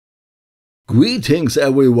Greetings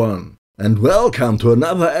everyone, and welcome to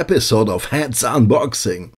another episode of Heads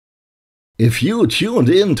Unboxing. If you tuned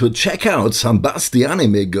in to check out some busty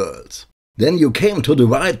anime girls, then you came to the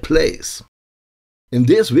right place. In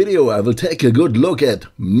this video I will take a good look at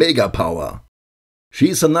Megapower.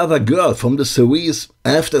 She's another girl from the series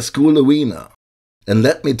After School Arena. And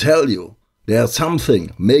let me tell you, there's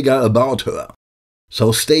something mega about her.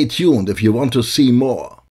 So stay tuned if you want to see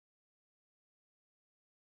more.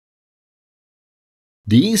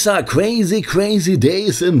 These are crazy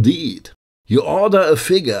days indeed. You order a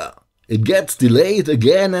figure, it gets delayed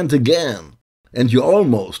again and again, and you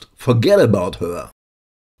almost forget about her.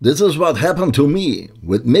 This is what happened to me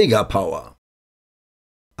with Megapower.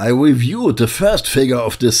 I reviewed the first figure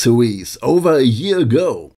of this series over a year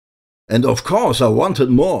ago, and of course I wanted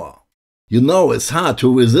more. You know, it's hard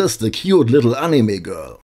to resist the cute little anime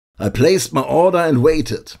girl. I placed my order and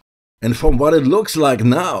waited, and from what it looks like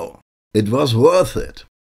now, it was worth it.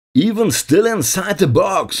 Even still inside the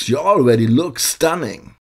box, she already looks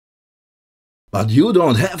stunning. But you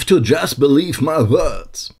don't have to just believe my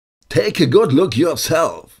words. Take a good look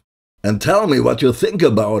yourself and tell me what you think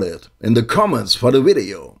about it in the comments for the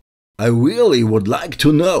video. I really would like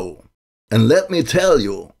to know. And let me tell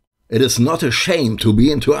you, it is not a shame to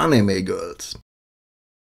be into anime girls.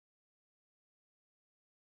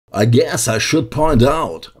 I guess I should point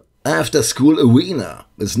out, After School Arena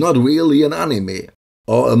is not really an anime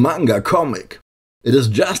or a manga comic. It is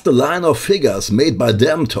just a line of figures made by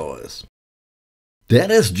Damtoys.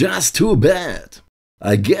 That is just too bad.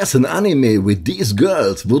 I guess an anime with these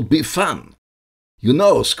girls would be fun. You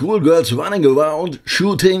know, schoolgirls running around,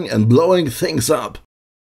 shooting and blowing things up.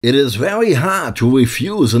 It is very hard to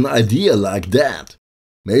refuse an idea like that.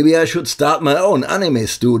 Maybe I should start my own anime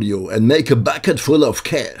studio and make a bucket full of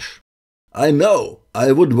cash. I know,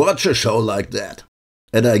 I would watch a show like that,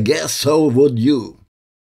 and I guess so would you.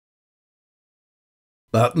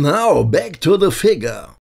 But now back to the figure.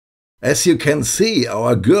 As you can see,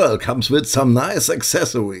 our girl comes with some nice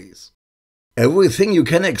accessories. Everything you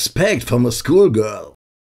can expect from a schoolgirl,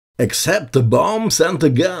 except the bombs and the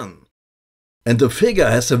gun. And the figure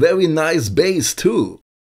has a very nice base too.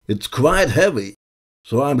 It's quite heavy,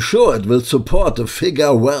 so I'm sure it will support the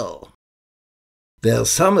figure well.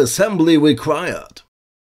 There's some assembly required,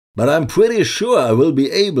 but I'm pretty sure I will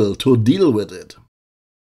be able to deal with it.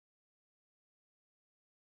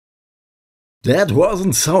 That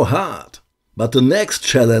wasn't so hard, but the next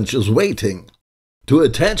challenge is waiting. To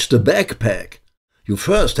attach the backpack, you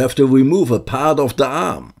first have to remove a part of the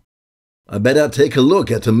arm. I better take a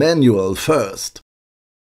look at the manual first.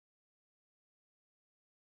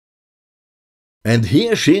 And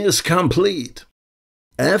here she is complete.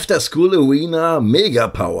 After School Arena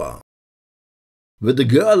Megapower. With a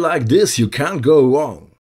girl like this you can't go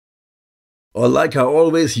wrong. Or like I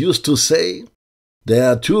always used to say,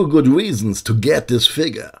 there are two good reasons to get this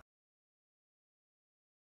figure.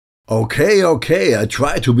 Okay, I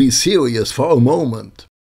try to be serious for a moment.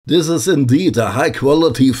 This is indeed a high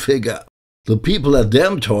quality figure. The people at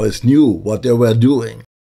Damtoys knew what they were doing.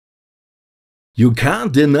 You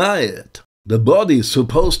can't deny it. The body is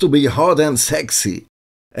supposed to be hot and sexy.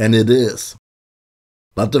 And it is.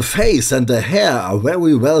 But the face and the hair are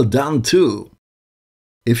very well done too.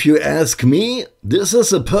 If you ask me, this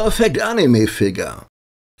is a perfect anime figure.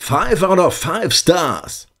 5 out of 5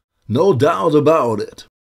 stars. No doubt about it.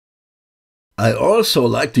 I also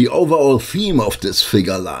like the overall theme of this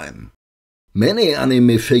figure line. Many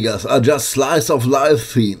anime figures are just slice of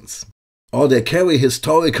life themes, or they carry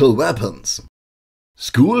historical weapons.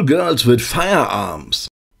 Schoolgirls with firearms.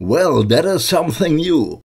 Well, that is something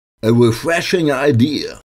new, a refreshing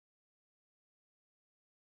idea.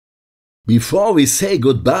 Before we say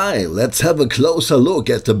goodbye, let's have a closer look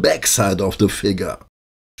at the backside of the figure.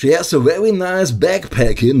 She has a very nice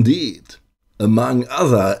backpack indeed, among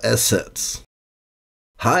other assets.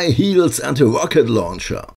 High heels and a rocket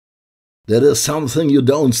launcher. That is something you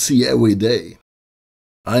don't see every day.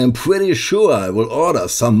 I am pretty sure I will order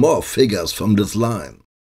some more figures from this line.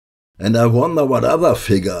 And I wonder what other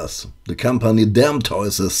figures the company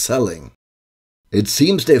Damtoys is selling. It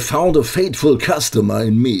seems they found a faithful customer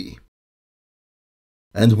in me.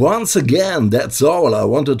 And once again, that's all I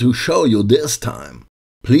wanted to show you this time.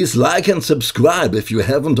 Please like and subscribe if you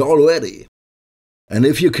haven't already. And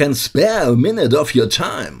if you can spare a minute of your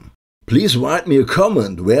time, please write me a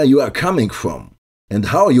comment where you are coming from and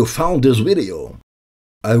how you found this video.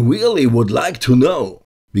 I really would like to know,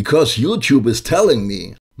 because YouTube is telling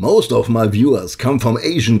me most of my viewers come from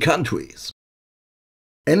Asian countries.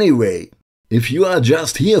 Anyway, if you are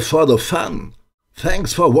just here for the fun,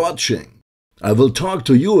 thanks for watching. I will talk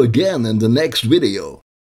to you again in the next video.